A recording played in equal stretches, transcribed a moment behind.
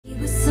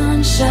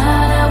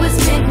sunshine, I was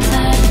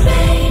midnight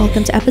babe.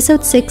 Welcome to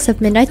episode 6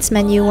 of Midnight's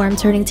Menu, where I'm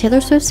turning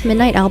Taylor Swift's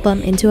Midnight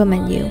album into a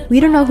menu.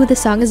 We don't know who the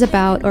song is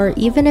about, or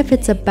even if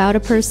it's about a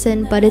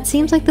person, but it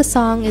seems like the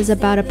song is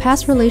about a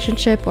past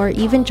relationship or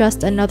even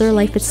just another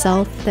life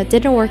itself that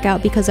didn't work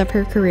out because of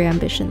her career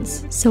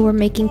ambitions. So we're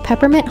making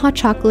peppermint hot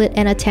chocolate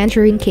and a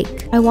tangerine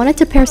cake. I wanted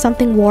to pair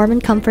something warm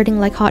and comforting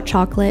like hot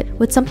chocolate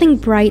with something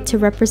bright to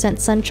represent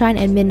sunshine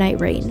and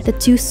midnight rain. The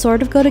two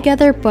sort of go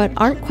together but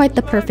aren't quite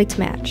the perfect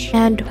match.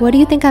 And what do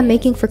you think I'm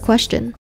making for question?